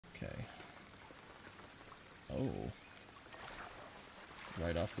Oh.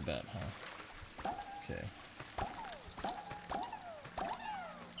 Right off the bat, huh? Okay.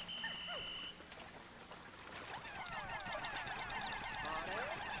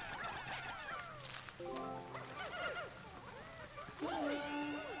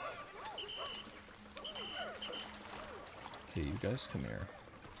 Okay, you guys come here.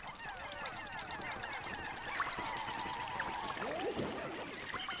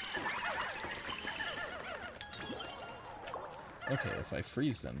 Okay, if I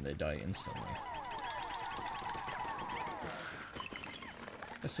freeze them, they die instantly.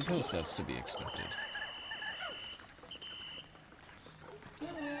 I suppose that's to be expected.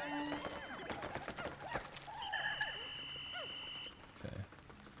 Okay.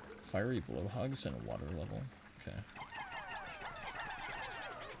 Fiery blowhogs and a water level. Okay.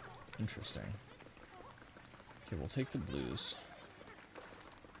 Interesting. Okay, we'll take the blues.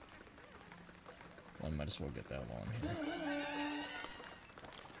 Well, I might as well get that while I'm here.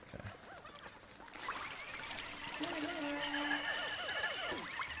 Okay.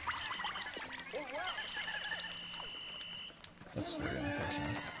 That's very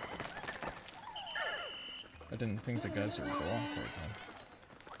unfortunate. I didn't think the guys would go off right then.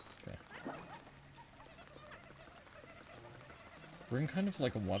 Okay. We're in kind of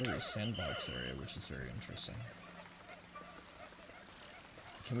like a watery sandbox area, which is very interesting.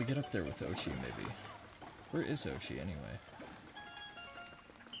 Can we get up there with Ochi, maybe? Where is Ochi, anyway?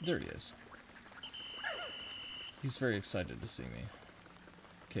 There he is. He's very excited to see me.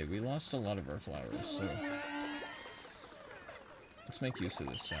 Okay, we lost a lot of our flowers, so... let's make use of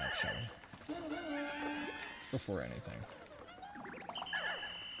this sap, shall we? Before anything.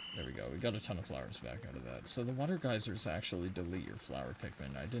 There we go, we got a ton of flowers back out of that. So the water geysers actually delete your flower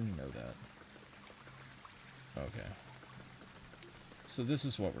Pikmin. I didn't know that. Okay. So this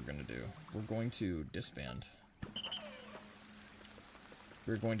is what we're going to do. We're going to disband.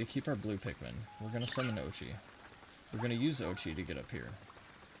 We're going to keep our blue Pikmin. We're going to summon Ochi. We're going to use Ochi to get up here.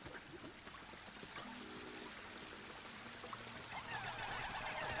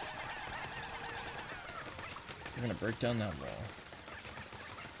 We're going to break down that wall.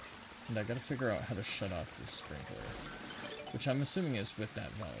 And I got to figure out how to shut off this sprinkler. Which I'm assuming is with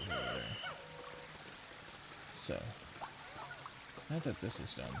that valve over there. So... now that this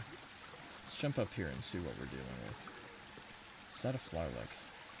is done, let's jump up here and see what we're dealing with. Is that a Flowerlick?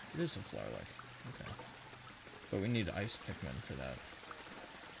 It is a Flowerlick. Okay. But we need Ice Pikmin for that.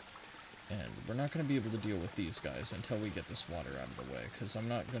 And we're not going to be able to deal with these guys until we get this water out of the way, because I'm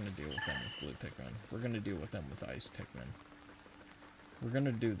not going to deal with them with Blue Pikmin. We're going to deal with them with Ice Pikmin. We're going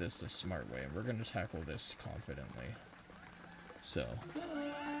to do this the smart way, and we're going to tackle this confidently. So...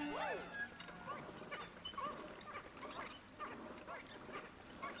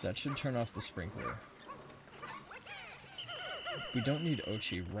 that should turn off the sprinkler. We don't need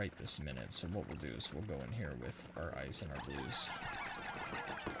Ochi right this minute, so what we'll do is we'll go in here with our ice and our blues.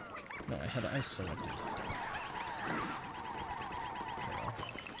 No, I had ice selected.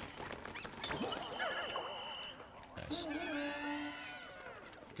 Nice.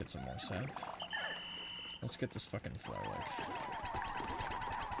 Get some more sap. Let's get this fucking Flowerlick.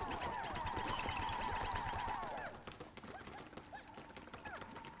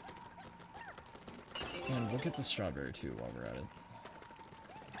 And we'll get the strawberry too while we're at it.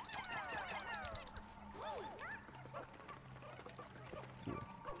 Ooh.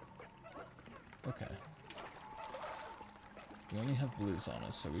 Okay. We only have blues on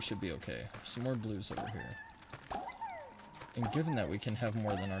us, so we should be okay. Some more blues over here. And given that we can have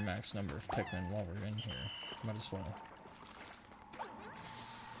more than our max number of Pikmin while we're in here, might as well.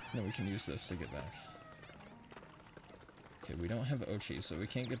 Then we can use this to get back. Okay, we don't have Ochi, so we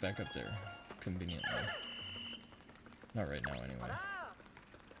can't get back up there. Conveniently. Not right now, anyway.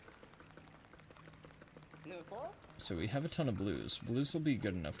 So we have a ton of blues. Blues will be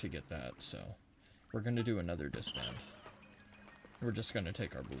good enough to get that, so... we're gonna do another disband. We're just gonna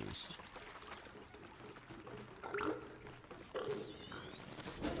take our blues.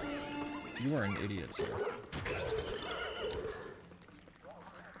 You are an idiot, sir.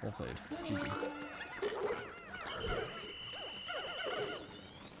 Well played. GG.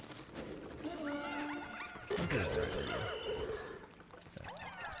 Okay.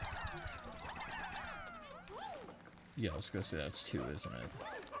 Yeah, I was gonna say that's 2, isn't it?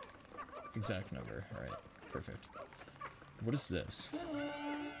 Exact number. Alright. Perfect. What is this?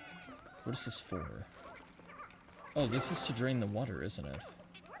 What is this for? Oh, this is to drain the water, isn't it?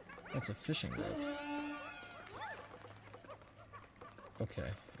 That's a fishing rope. Okay,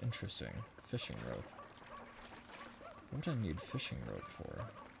 interesting. Fishing rope. What would I need fishing rope for?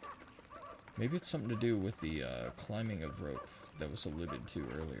 Maybe it's something to do with the climbing of rope that was alluded to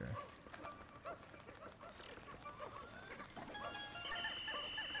earlier.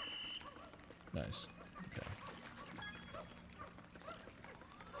 Nice. Okay.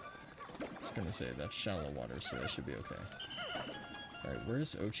 I was gonna say, that's shallow water, so that should be okay. Alright,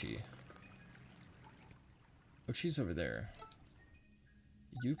 where's Ochi? Ochi's over there.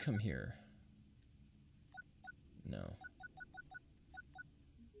 You come here. No.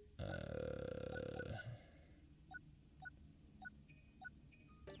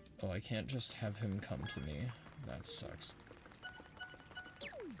 Oh, I can't just have him come to me. That sucks. I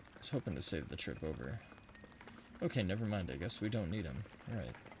was hoping to save the trip over. Okay, never mind. I guess we don't need him.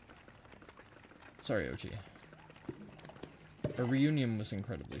 Alright. Sorry, Ochi. Our reunion was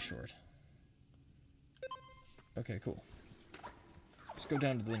incredibly short. Okay, cool. Let's go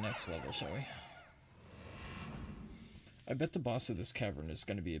down to the next level, shall we? I bet the boss of this cavern is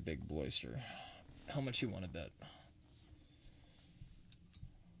going to be a big bloister. How much you want to bet?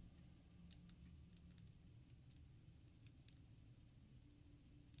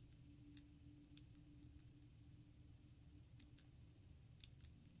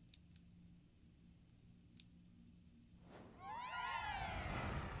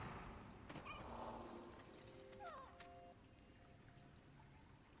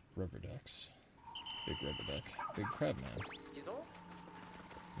 Rubber ducks. Big rubber duck. Big crab man.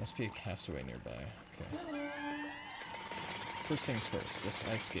 Must be a castaway nearby. Okay. First things first, this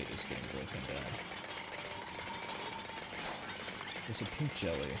ice skate is getting broken down. There's a pink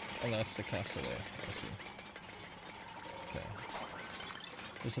jelly. Oh, that's the castaway. I see. Okay.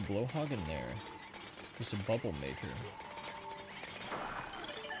 There's a blowhog in there. There's a bubble maker.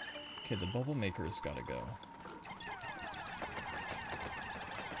 Okay, the bubble maker's gotta go.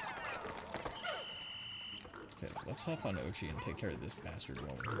 Okay, let's hop on Ochi and take care of this bastard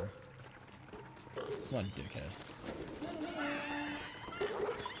while we're here. Come on, dickhead.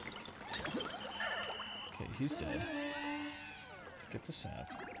 Okay, he's dead. Get the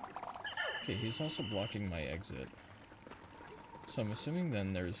sap. Okay, he's also blocking my exit. So I'm assuming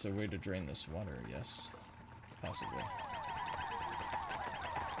then there's a way to drain this water, yes? Possibly.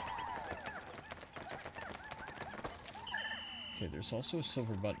 Okay, there's also a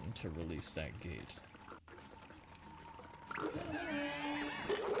silver button to release that gate.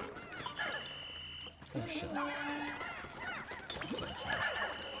 Oh shit. That's hard.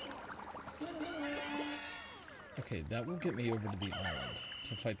 Okay, that will get me over to the island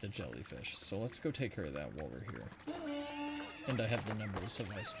to fight the jellyfish, so let's go take care of that while we're here. And I have the numbers of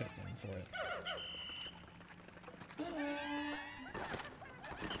ice Pikmin for it.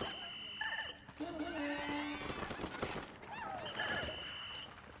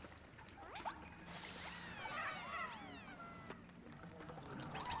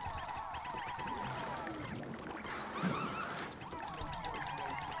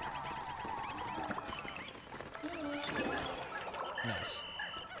 Nice.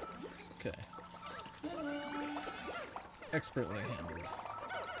 Okay. Expertly handled.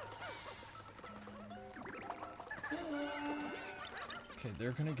 Okay,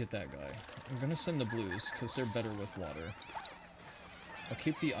 they're gonna get that guy. I'm gonna send the blues, because they're better with water. I'll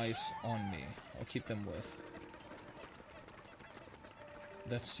keep the ice on me. I'll keep them with.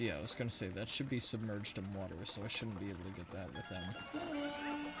 That's, yeah, I was gonna say, that should be submerged in water, so I shouldn't be able to get that with them.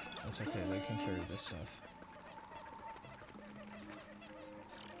 That's okay, they can carry this stuff.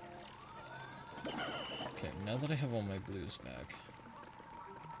 Okay, now that I have all my blues back,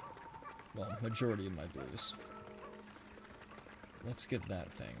 well, majority of my blues, let's get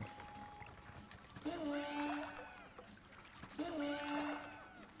that thing.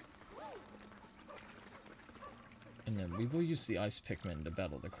 And then we will use the ice Pikmin to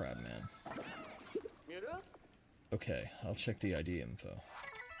battle the crabman. Okay, I'll check the ID info.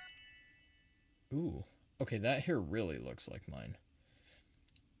 Ooh, okay, that here really looks like mine.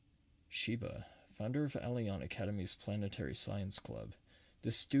 Shiba, founder of Allion Academy's Planetary Science Club.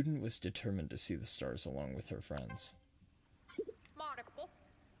 This student was determined to see the stars along with her friends.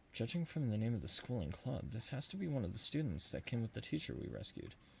 Judging from the name of the school and club, this has to be one of the students that came with the teacher we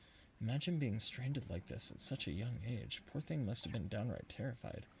rescued. Imagine being stranded like this at such a young age. Poor thing must have been downright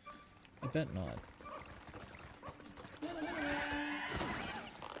terrified. I bet not.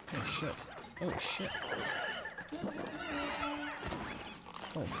 Oh shit. Oh shit.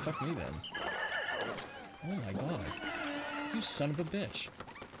 Oh, fuck me then. Oh my god. You son of a bitch.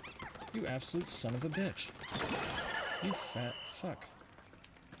 You absolute son of a bitch. You fat fuck.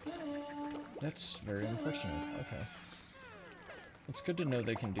 That's very unfortunate. Okay. It's good to know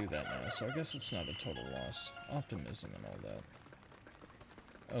they can do that now, so I guess it's not a total loss. Optimism and all that.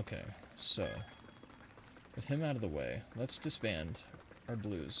 Okay, so with him out of the way, let's disband our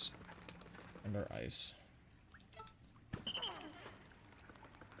blues and our ice.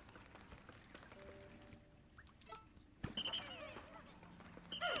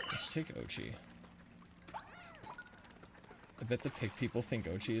 Let's take Ochi. I bet the pig people think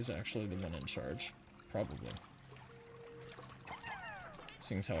Ochi is actually the one in charge. Probably.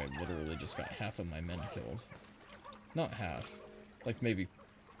 Seeing as how I literally just got half of my men killed. Not half. Like maybe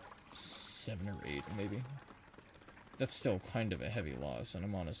 7 or 8, maybe. That's still kind of a heavy loss, and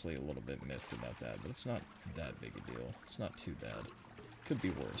I'm honestly a little bit miffed about that, but it's not that big a deal. It's not too bad. Could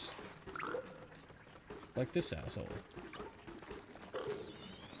be worse. Like this asshole.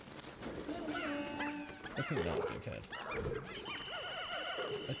 I think not, dickhead.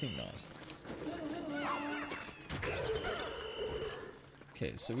 I think not.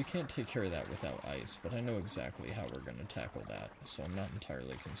 Okay, so we can't take care of that without ice, but I know exactly how we're going to tackle that, so I'm not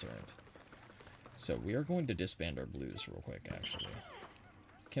entirely concerned. So we are going to disband our blues real quick, actually.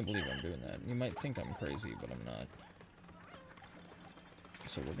 Can't believe I'm doing that. You might think I'm crazy, but I'm not.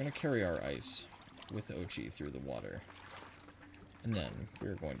 So we're going to carry our ice with Ochi through the water. And then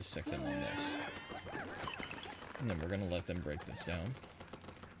we're going to sick them on this. And then we're going to let them break this down.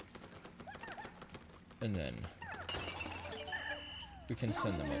 And then we can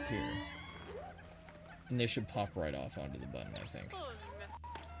send them up here. And they should pop right off onto the button, I think.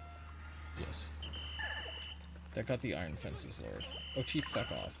 Yes. That got the iron fences lowered. Ochi,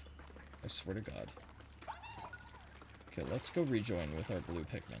 fuck off. I swear to God. Okay, let's go rejoin with our blue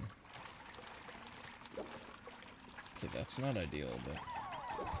Pikmin. Okay, that's not ideal, but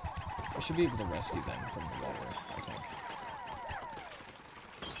I should be able to rescue them from the water, I think.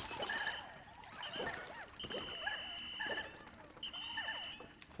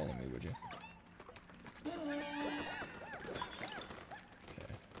 Follow me, would you?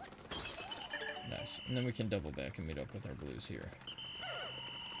 Okay. Nice. And then we can double back and meet up with our blues here.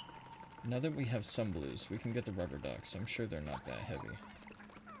 Now that we have some blues, we can get the rubber ducks. I'm sure they're not that heavy.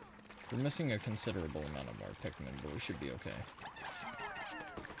 We're missing a considerable amount of our Pikmin, but we should be okay.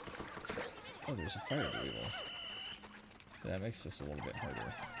 Oh, there's a fire weevil. That makes this a little bit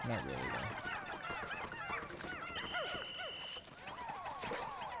harder. Not really, though.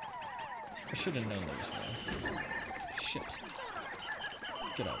 I should have known there was more. Shit.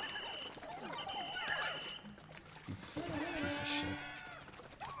 Get up. You fucking piece of shit.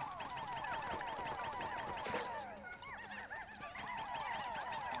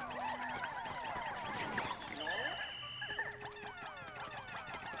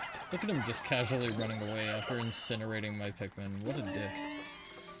 Look at him just casually running away after incinerating my Pikmin. What a dick.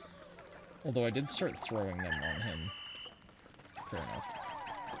 Although I did start throwing them on him. Fair enough.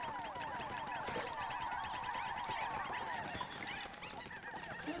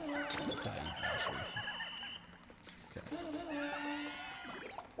 Die, you bastard. Okay.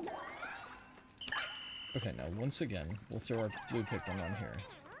 Okay, now once again, we'll throw our blue Pikmin on here.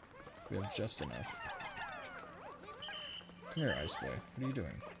 We have just enough. Come here, Ice Boy. What are you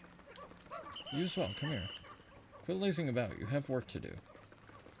doing? You as well, come here. Quit lazing about, you have work to do.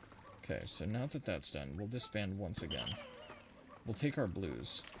 Okay, so now that that's done, we'll disband once again. We'll take our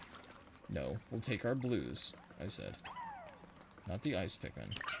blues. No, we'll take our blues, I said. Not the ice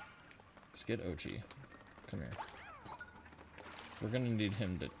Pikmin. Let's get Ochi. Come here. We're gonna need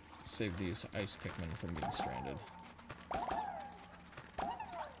him to save these ice Pikmin from being stranded.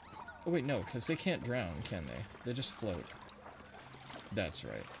 Oh wait, no, because they can't drown, can they? They just float. That's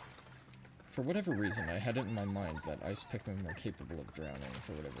right. For whatever reason, I had it in my mind that ice Pikmin were capable of drowning,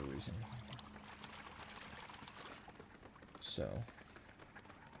 for whatever reason. So,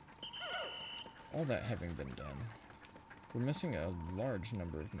 all that having been done, we're missing a large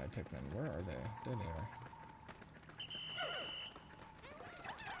number of my Pikmin. Where are they? There they are.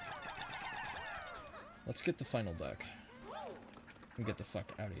 Let's get the final deck and get the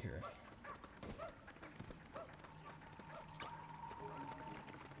fuck out of here.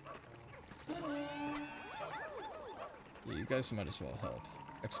 Yeah, you guys might as well help.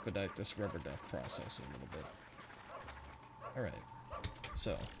 Expedite this rubber duck process a little bit. Alright,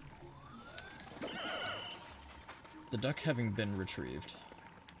 so. The duck having been retrieved.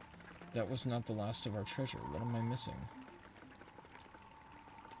 That was not the last of our treasure. What am I missing?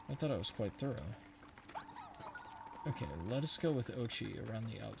 I thought I was quite thorough. Okay, let us go with Ochi around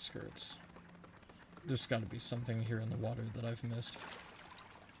the outskirts. There's gotta be something here in the water that I've missed.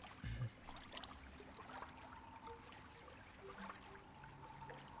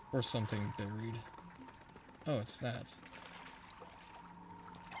 Or something buried. Oh, it's that.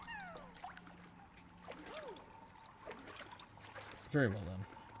 Very well then.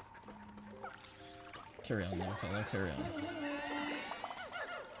 Carry on, little fellow, carry on.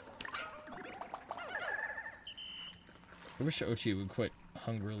 I wish Ochi would quit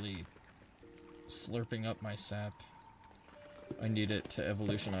hungrily slurping up my sap. I need it to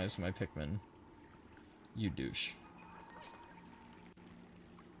evolutionize my Pikmin. You douche.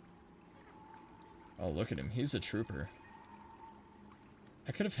 Oh, look at him. He's a trooper.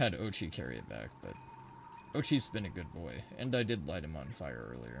 I could have had Ochi carry it back, but Ochi's been a good boy, and I did light him on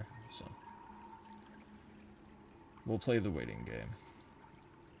fire earlier, so we'll play the waiting game.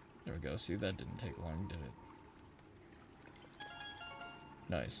 There we go. See, that didn't take long, did it?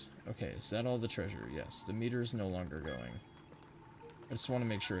 Nice. Okay, is that all the treasure? Yes. The meter is no longer going. I just want to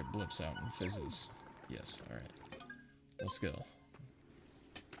make sure it blips out and fizzes. Yes, alright. Let's go.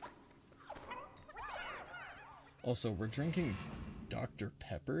 Also, we're drinking Dr.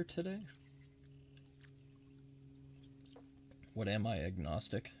 Pepper today? What am I,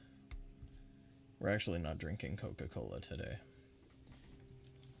 agnostic? We're actually not drinking Coca-Cola today.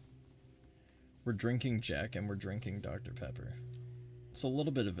 We're drinking Jack and we're drinking Dr. Pepper. It's a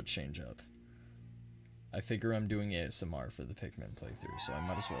little bit of a change-up. I figure I'm doing ASMR for the Pikmin playthrough, so I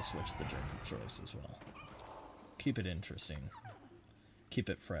might as well switch the drink of choice as well. Keep it interesting.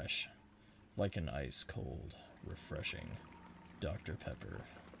 Keep it fresh. Like an ice-cold, refreshing Dr. Pepper.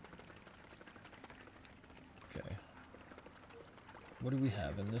 Okay. What do we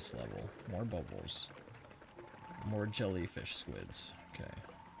have in this level? More bubbles. More jellyfish squids. Okay.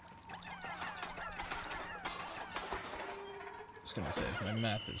 I was gonna say, if my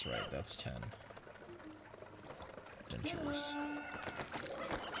math is right, that's 10. Dentures.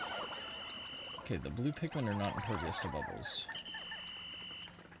 Okay, the blue Pikmin are not impervious to bubbles.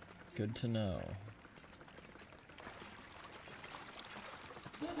 Good to know.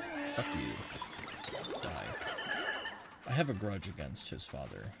 Fuck you. Die. I have a grudge against his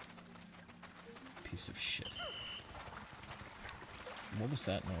father. Piece of shit. What was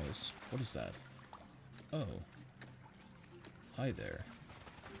that noise? What is that? Oh. Hi there.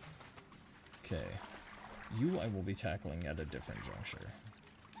 Okay. You I will be tackling at a different juncture.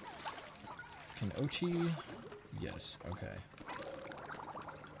 Can Ochi? Yes, okay.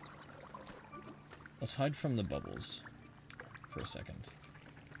 Let's hide from the bubbles for a second.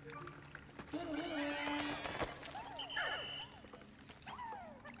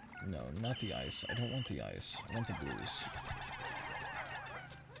 No, not the ice. I don't want the ice. I want the blues.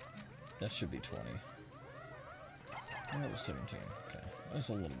 That should be 20. Oh, it was 17. Okay. That was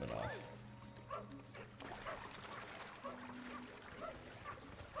a little bit off.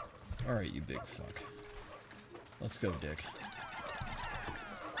 Alright, you big fuck. Let's go, dick.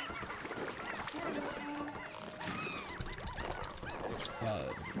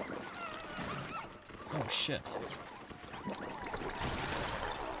 Oh, shit.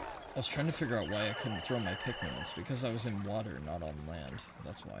 I was trying to figure out why I couldn't throw my Pikmin. It's because I was in water, not on land.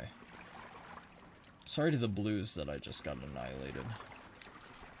 That's why. Sorry to the blues that I just got annihilated.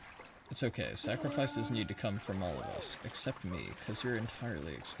 It's okay. Sacrifices need to come from all of us, except me, because you're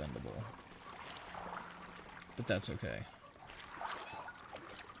entirely expendable. But that's okay.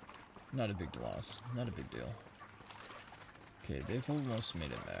 Not a big loss. Not a big deal. Okay, they've almost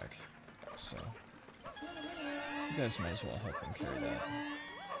made it back. So, you guys might as well help them carry that.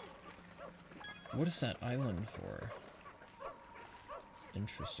 What is that island for?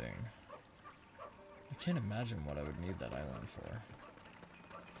 Interesting. I can't imagine what I would need that island for.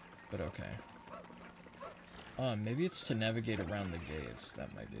 But okay. Maybe it's to navigate around the gates.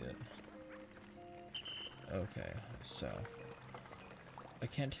 That might be it. Okay, so I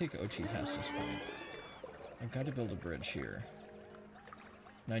can't take Ochi past this point. I've got to build a bridge here.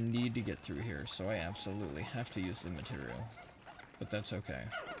 And I need to get through here, so I absolutely have to use the material. But that's okay.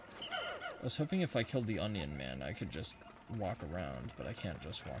 I was hoping if I killed the Onion Man, I could just walk around, but I can't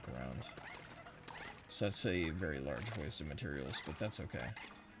just walk around. So that's a very large waste of materials, but that's okay.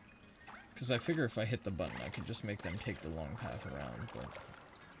 Because I figure if I hit the button, I could just make them take the long path around, but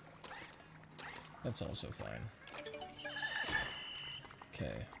that's also fine.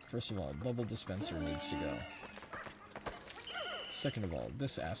 Okay, first of all, bubble dispenser needs to go. Second of all,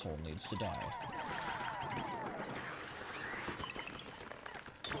 this asshole needs to die.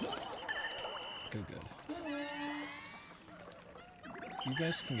 Good, good. You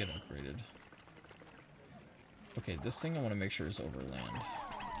guys can get upgraded. Okay, this thing I want to make sure is over land.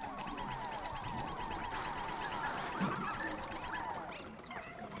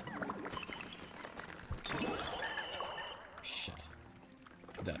 Shit.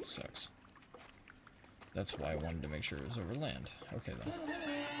 That sucks. That's why I wanted to make sure it was over land. Okay, then.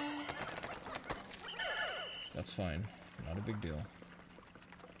 That's fine. Not a big deal.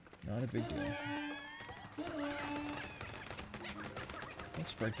 Not a big deal.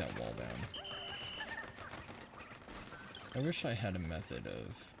 Let's break that wall down. I wish I had a method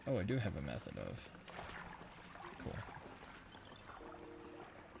of... Oh, I do have a method of... Cool.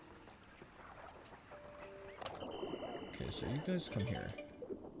 Okay, so you guys come here.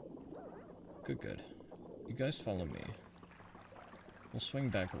 Good, good. You guys follow me. We'll swing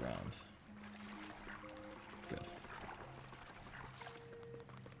back around. Good.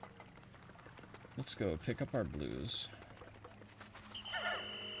 Let's go pick up our blues.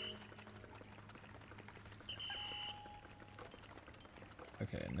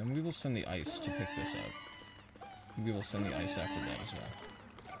 Okay, and then we will send the ice to pick this up. We will send the ice after that as well.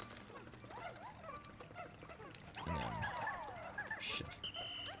 And then... Shit.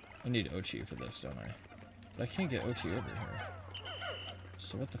 I need Ochi for this, don't I? But I can't get Ochi over here.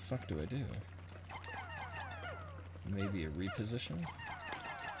 So what the fuck do I do? Maybe a reposition?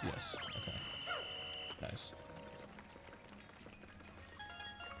 Yes, okay. Nice.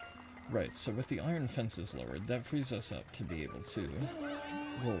 Right, so with the iron fences lowered, that frees us up to be able to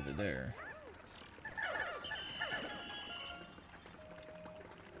go over there.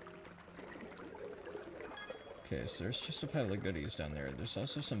 Okay, so there's just a pile of goodies down there. There's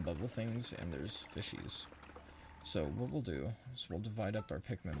also some bubble things, and there's fishies. So what we'll do is we'll divide up our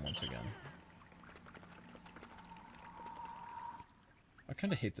Pikmin once again. I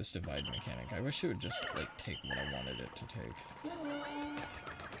kind of hate this divide mechanic. I wish it would just, like, take what I wanted it to take.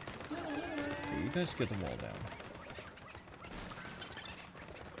 Okay, you guys get the wall down.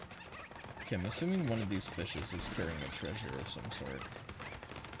 Okay, I'm assuming one of these fishes is carrying a treasure of some sort.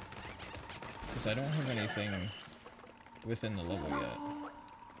 Because I don't have anything within the level yet.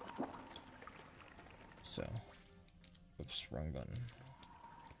 So. Oops, wrong button.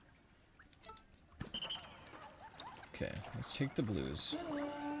 Okay, let's take the blues.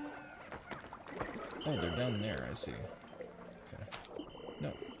 Oh, they're down there, I see. Okay.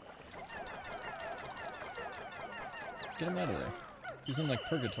 No. Get him out of there. He's in, like,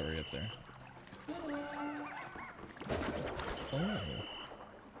 purgatory up there. Oh.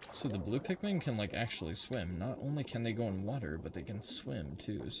 So the blue Pikmin can, like, actually swim. Not only can they go in water, but they can swim,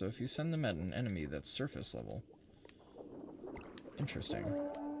 too. So if you send them at an enemy that's surface level... Interesting.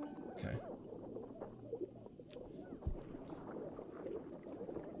 Okay.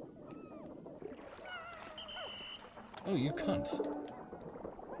 Oh, you cunt.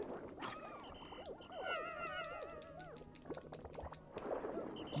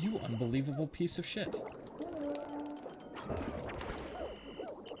 You unbelievable piece of shit.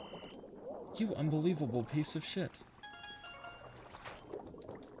 You unbelievable piece of shit.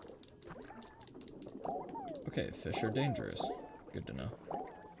 Okay, fish are dangerous. Good to know.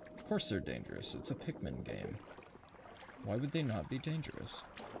 Of course they're dangerous. It's a Pikmin game. Why would they not be dangerous?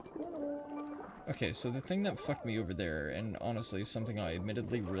 Okay, so the thing that fucked me over there, and honestly something I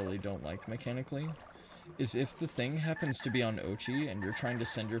admittedly really don't like mechanically, is if the thing happens to be on Ochi and you're trying to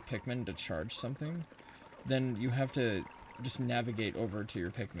send your Pikmin to charge something, then you have to just navigate over to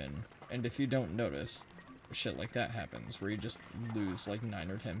your Pikmin, and if you don't notice, shit like that happens, where you just lose like 9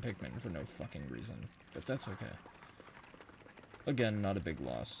 or 10 Pikmin for no fucking reason. But that's okay. Again, not a big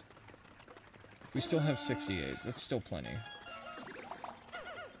loss. We still have 68, that's still plenty.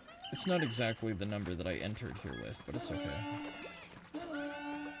 It's not exactly the number that I entered here with, but it's okay.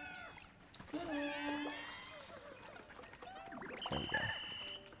 There we go.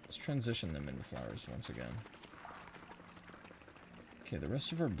 Let's transition them into flowers once again. Okay, the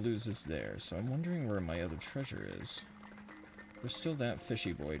rest of our blues is there, so I'm wondering where my other treasure is. There's still that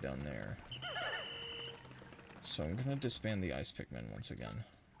fishy boy down there. So I'm gonna disband the ice Pikmin once again.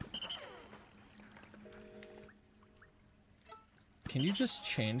 Can you just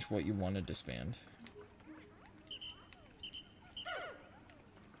change what you want to disband?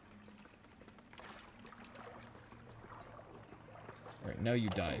 Alright, now you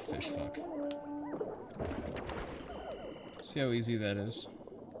die, fish fuck. See how easy that is?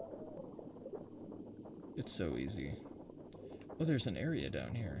 It's so easy. Oh, there's an area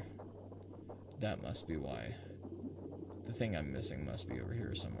down here. That must be why. The thing I'm missing must be over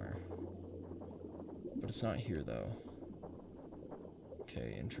here somewhere. But it's not here, though.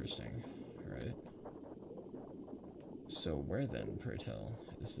 Okay, interesting. Alright. So where then, pray tell,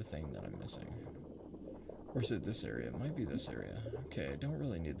 is the thing that I'm missing? Or is it this area? It might be this area. Okay, I don't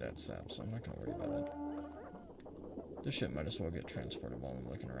really need that sap, so I'm not gonna worry about it. This shit might as well get transported while I'm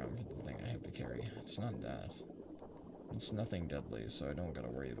looking around for the thing I have to carry. It's not that. It's nothing deadly, so I don't gotta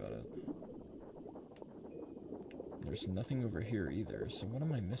worry about it. There's nothing over here either, so what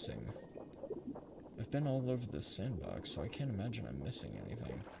am I missing? I've been all over this sandbox, so I can't imagine I'm missing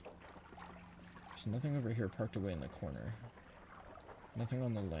anything. There's nothing over here parked away in the corner. Nothing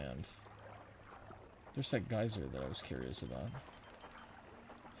on the land. There's that geyser that I was curious about.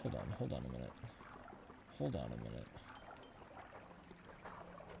 Hold on a minute. Hold on a minute.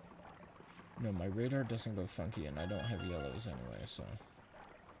 No, my radar doesn't go funky, and I don't have yellows anyway, so...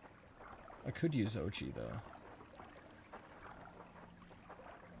 I could use Ochi, though.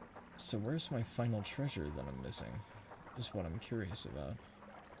 So where's my final treasure that I'm missing? Is what I'm curious about.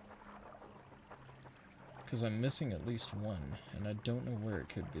 Because I'm missing at least one, and I don't know where it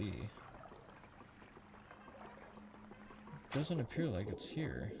could be. Doesn't appear like it's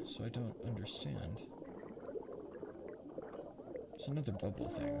here, so I don't understand. There's another bubble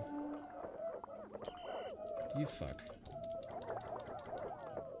thing. You fuck.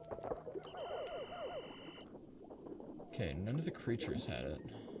 Okay, none of the creatures had it.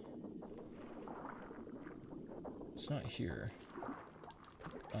 It's not here.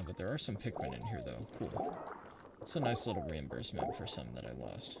 Oh, but there are some Pikmin in here, though. Cool. It's a nice little reimbursement for some that I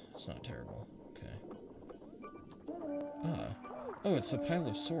lost. It's not terrible. Okay. Ah. Oh, it's a pile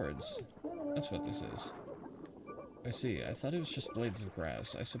of swords. That's what this is. I see. I thought it was just blades of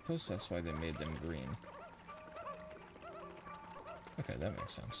grass. I suppose that's why they made them green. Okay, that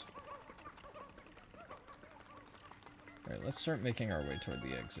makes sense. Alright, let's start making our way toward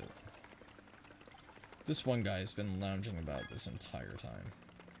the exit. This one guy has been lounging about this entire time.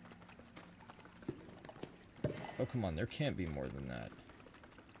 Oh, come on, there can't be more than that.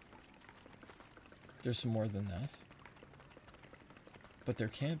 There's more than that? But there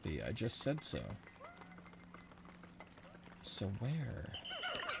can't be, I just said so. So where?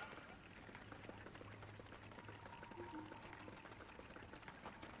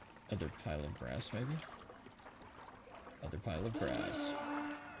 Other pile of grass, maybe? Other pile of grass.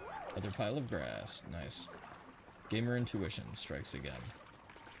 Other pile of grass. Nice. Gamer intuition strikes again.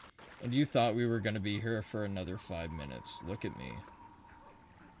 And you thought we were going to be here for another 5 minutes. Look at me.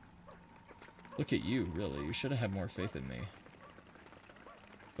 Look at you, really. You should have had more faith in me.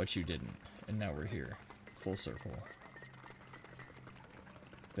 But you didn't. And now we're here. Full circle.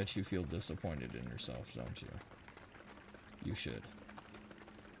 Bet you feel disappointed in yourself, don't you? You should.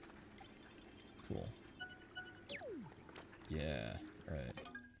 Cool. Yeah, right.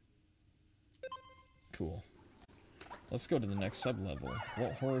 Cool. Let's go to the next sub-level.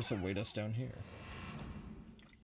 What horrors await us down here?